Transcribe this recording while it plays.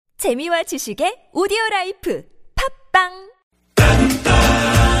재미와 지식의 오디오라이프 팝빵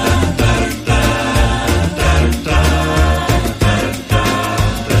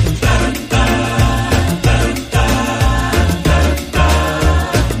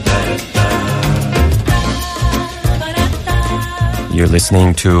You're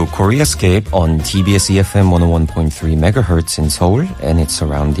listening to Koreascape on TBS EFM 101.3 MHz in Seoul and its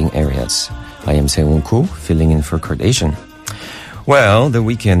surrounding areas. I am Seung-Koo, filling in for Kurt Asian. Well, the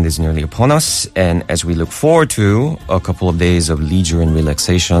weekend is nearly upon us, and as we look forward to a couple of days of leisure and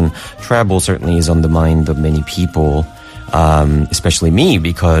relaxation, travel certainly is on the mind of many people, especially me,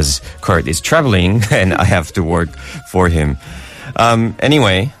 because Kurt is traveling and I have to work for him.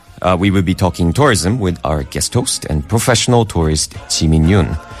 Anyway, we will be talking tourism with our guest host and professional tourist, Jie-min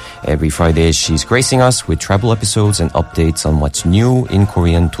Yoon. Every Friday, she's gracing us with travel episodes and updates on what's new in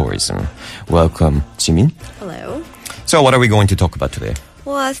Korean tourism. Welcome, Jie-min. Hello. So what are we going to talk about today?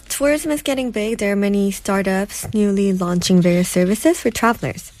 Well, as tourism is getting big, there are many startups newly launching various services for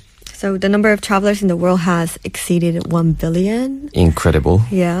travelers. So the number of travelers in the world has exceeded 1 billion. Incredible.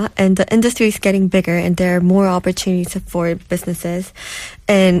 Yeah, and the industry is getting bigger and there are more opportunities for businesses.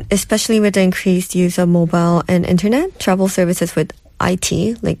 And especially with the increased use of mobile and internet, travel services with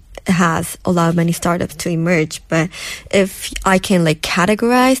IT, has allowed many startups to emerge. But if I can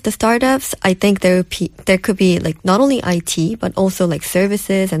categorize the startups, I think there could be not only IT, but also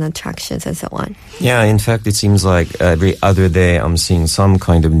services and attractions and so on. Yeah, in fact, it seems like every other day I'm seeing some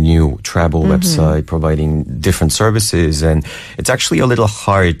kind of new travel website providing different services, and it's actually a little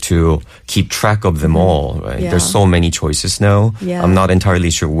hard to keep track of them all, right? Yeah. There's so many choices now. Yeah. I'm not entirely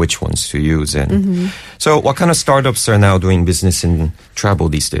sure which ones to use. And so what kind of startups are now doing business in travel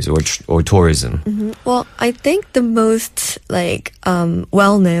these days, or tourism? Well, I think the most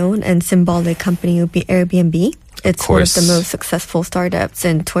well-known and symbolic company would be Airbnb. It's one of the most successful startups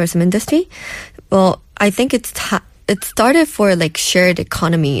in tourism industry. Well, I think it started for shared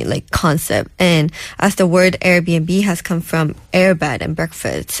economy concept, and as the word Airbnb has come from airbed and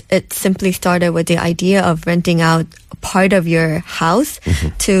breakfast, it simply started with the idea of renting out a part of your house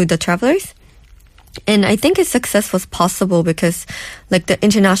to the travelers. And I think its success was possible because the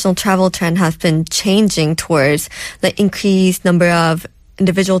international travel trend has been changing towards the increased number of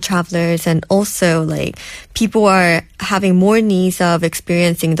individual travelers, and also people are having more needs of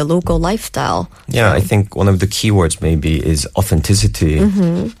experiencing the local lifestyle. Yeah, I think one of the keywords maybe is authenticity.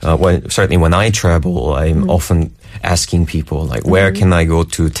 Certainly when I travel, I'm often asking people where can I go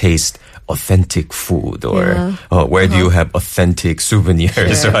to taste authentic food, or where do you have authentic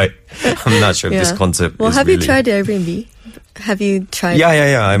souvenirs, right? I'm not sure if this concept is have you tried Airbnb? Have you tried? Yeah.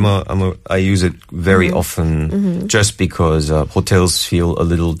 I use it very often just because hotels feel a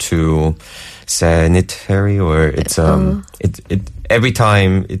little too sanitary, or it's every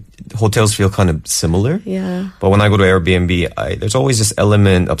time hotels feel kind of similar. Yeah. But when I go to Airbnb, there's always this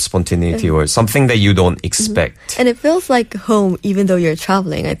element of spontaneity or something that you don't expect. And it feels like home even though you're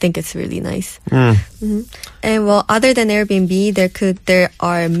traveling. I think it's really nice. And well, other than Airbnb, there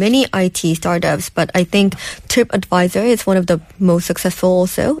are many IT startups, but I think TripAdvisor is one of the most successful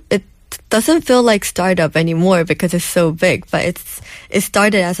also. It doesn't feel like startup anymore because it's so big, but it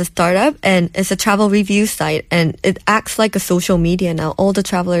started as a startup and it's a travel review site, and it acts like a social media now. All the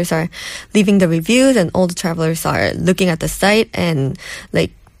travelers are leaving the reviews and all the travelers are looking at the site and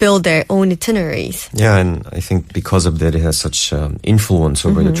build their own itineraries. Yeah, and I think because of that, it has such influence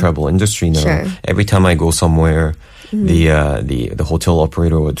over the travel industry now. Sure. Every time I go somewhere, the hotel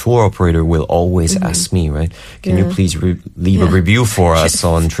operator or tour operator will always ask me, right? Can you please leave a review for us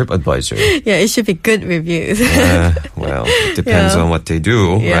on TripAdvisor? Yeah, it should be good reviews. Well, it depends on what they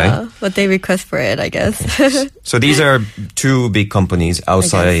do, right? What they request for it, I guess. So these are two big companies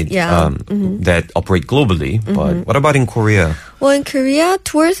outside that operate globally. But what about in Korea? Well, in Korea,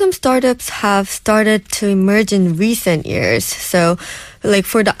 tourism startups have started to emerge in recent years. So,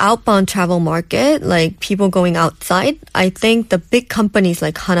 for the outbound travel market, people going outside, I think the big companies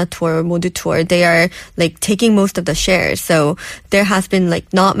like Hana Tour or Modu Tour, they are taking most of the shares. So there has been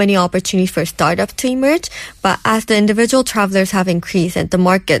not many opportunities for startups to emerge. But as the individual travelers have increased, and the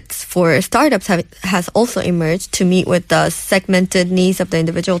markets for startups has also emerged to meet with the segmented needs of the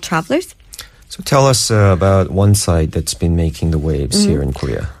individual travelers. So tell us about one site that's been making the waves here in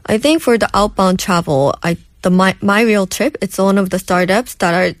Korea. I think for the outbound travel, My Real Trip, it's one of the startups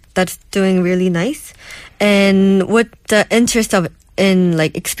that's doing really nice. And with the interest in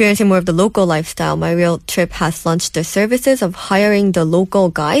experiencing more of the local lifestyle, My Real Trip has launched the services of hiring the local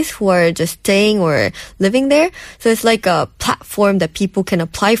guys who are just staying or living there. So it's like a platform that people can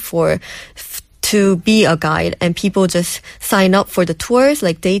apply for to be a guide, and people just sign up for the tours,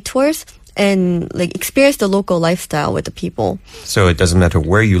 like day tours, and like experience the local lifestyle with the people. So it doesn't matter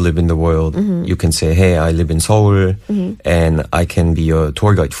where you live in the world. You can say, hey, I live in Seoul and I can be a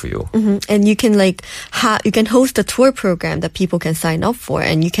tour guide for you. And you can like you can host a tour program that people can sign up for,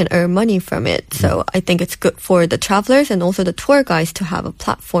 and you can earn money from it. So I think it's good for the travelers and also the tour guides to have a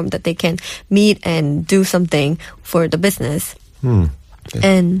platform that they can meet and do something for the business.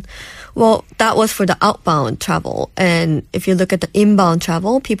 And well, that was for the outbound travel. And if you look at the inbound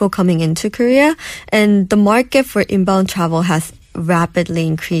travel, people coming into Korea, and the market for inbound travel has rapidly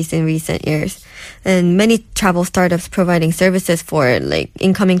increased in recent years. And many travel startups providing services for like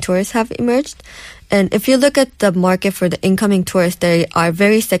incoming tourists have emerged. And if you look at the market for the incoming tourists, they are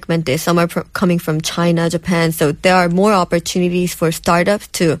very segmented. Some are coming from China, Japan. So there are more opportunities for startups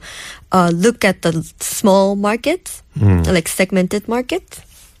to look at the small markets, like segmented markets.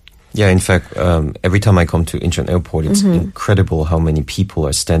 Yeah, in fact, every time I come to Incheon Airport, it's incredible how many people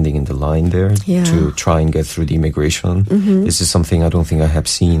are standing in the line there to try and get through the immigration. This is something I don't think I have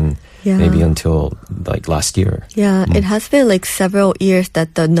seen maybe until like last year. Yeah, it has been like several years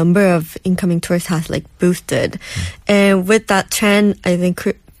that the number of incoming tourists has like boosted. And with that trend, I think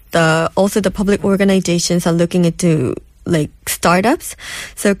also the public organizations are looking into like startups.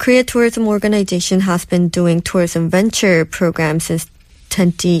 So Korea Tourism Organization has been doing tourism venture programs since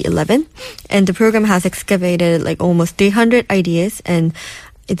 2011, and the program has excavated like almost 300 ideas, and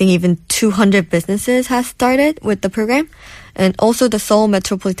I think even 200 businesses has started with the program. And also the Seoul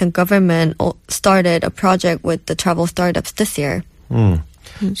Metropolitan Government started a project with the travel startups this year.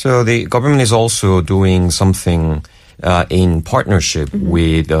 So the government is also doing something in partnership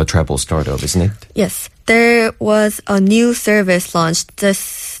with a travel startup, isn't it? Yes, there was a new service launched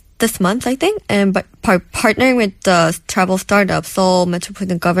this month, I think, and by partnering with the travel startup, Seoul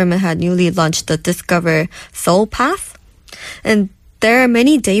Metropolitan Government had newly launched the Discover Seoul Pass. And there are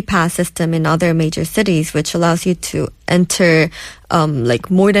many day pass systems in other major cities, which allows you to enter like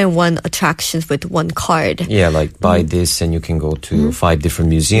more than one attractions with one card. Yeah, like buy this and you can go to 5 different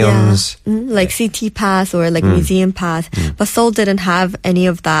museums. Like City Pass or like Museum Pass. But Seoul didn't have any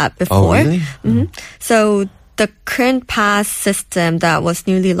of that before. Oh, really? So the current pass system that was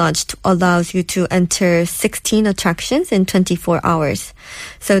newly launched allows you to enter 16 attractions in 24 hours.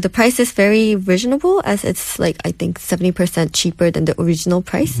 So the price is very reasonable, as it's like, I think 70% cheaper than the original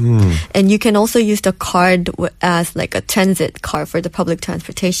price. And you can also use the card as like a transit card for the public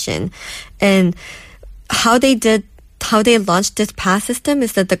transportation. And how they launched this pass system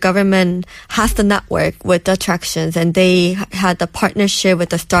is that the government has the network with the attractions, and they had a partnership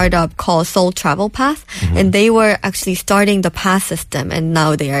with a startup called Seoul Travel Pass, and they were actually starting the pass system, and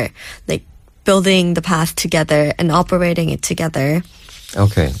now they are like building the pass together and operating it together.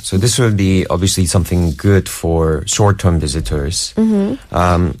 Okay, so this would be obviously something good for short-term visitors.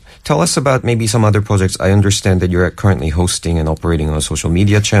 Tell us about maybe some other projects. I understand that you're currently hosting and operating a social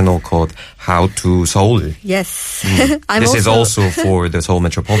media channel called How to Seoul. Yes. This is also for the Seoul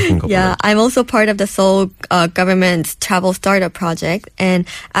Metropolitan Government. Yeah, I'm also part of the Seoul government's travel startup project. And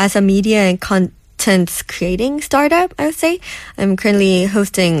as a media and content creating startup, I would say, I'm currently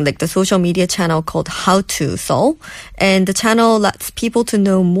hosting like the social media channel called How to Seoul. And the channel lets people to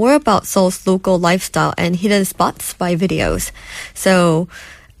know more about Seoul's local lifestyle and hidden spots by videos. So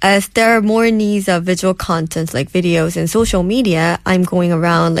as there are more needs of visual content like videos and social media, I'm going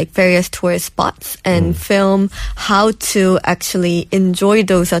around like various tourist spots and film how to actually enjoy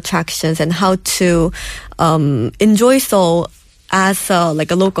those attractions and how to enjoy Seoul as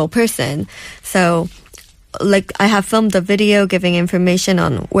like a local person. So like I have filmed a video giving information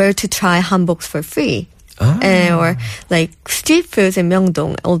on where to try hanboks for free. Or like street foods in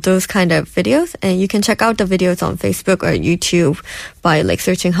Myeongdong, all those kind of videos. And you can check out the videos on Facebook or YouTube by like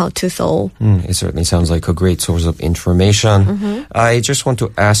searching How to Seoul. It certainly sounds like a great source of information. I just want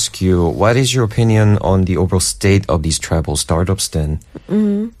to ask you, what is your opinion on the overall state of these travel startups then?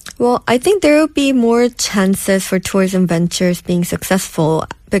 Well, I think there will be more chances for tourism ventures being successful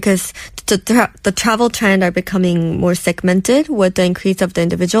because the travel trend are becoming more segmented with the increase of the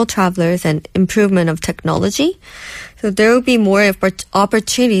individual travelers and improvement of technology. So there will be more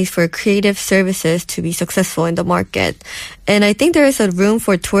opportunities for creative services to be successful in the market. And I think there is a room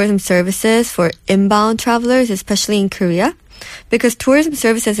for tourism services for inbound travelers, especially in Korea. Because tourism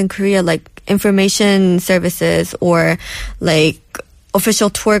services in Korea, like information services or like official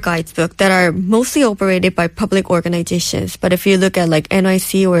tour guides book that are mostly operated by public organizations. But if you look at like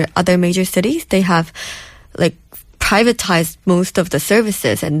NYC or other major cities, they have like privatized most of the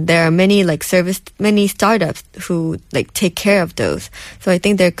services, and there are many startups who like take care of those. So I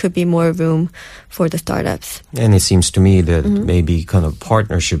think there could be more room for the startups. And it seems to me that maybe kind of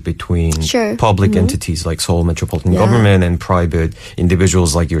partnership between public entities like Seoul Metropolitan Government and private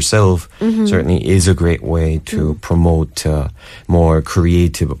individuals like yourself certainly is a great way to promote a more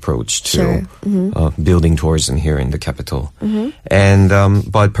creative approach to building tourism here in the capital. And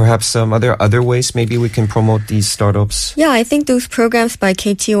but perhaps are there other ways maybe we can promote these startups? Yeah, I think those programs by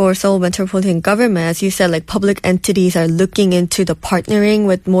KTO or Seoul Metropolitan Government, as you said, like public entities are looking into the partnering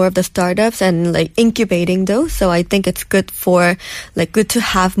with more of the startups and like incubating those. So I think it's good to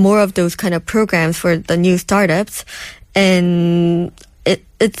have more of those kind of programs for the new startups. And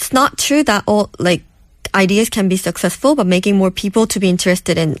it's not true that all like ideas can be successful, but making more people to be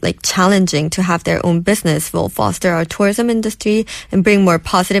interested in like challenging to have their own business will foster our tourism industry and bring more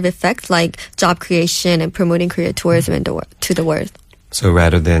positive effects like job creation and promoting Korea tourism to the world. So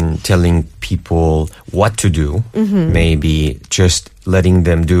rather than telling people what to do, maybe just letting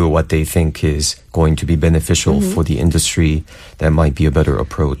them do what they think is going to be beneficial for the industry, that might be a better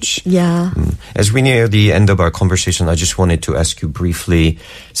approach. Yeah. As we near the end of our conversation, I just wanted to ask you briefly,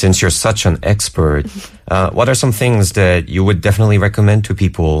 since you're such an expert, what are some things that you would definitely recommend to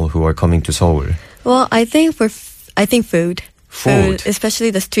people who are coming to Seoul? Well, I think food. Food,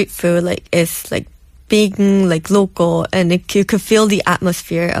 especially the street food, is being local, and you could feel the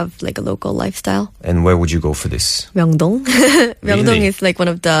atmosphere of like a local lifestyle. And where would you go for this? Myeongdong. Myeongdong is like one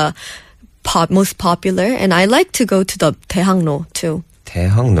of the most popular, and I like to go to the Daehangno too.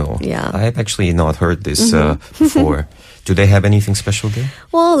 Daehangno? Yeah. I've actually not heard this before. Do they have anything special there?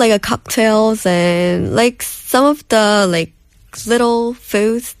 Well, like cocktails and like some of the like little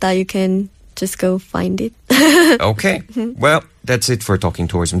foods that you can just go find it. Okay. Well, that's it for Talking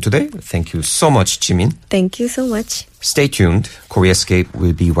Tourism today. Thank you so much, Jie-min. Thank you so much. Stay tuned. Koreascape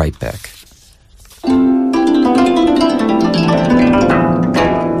will be right back.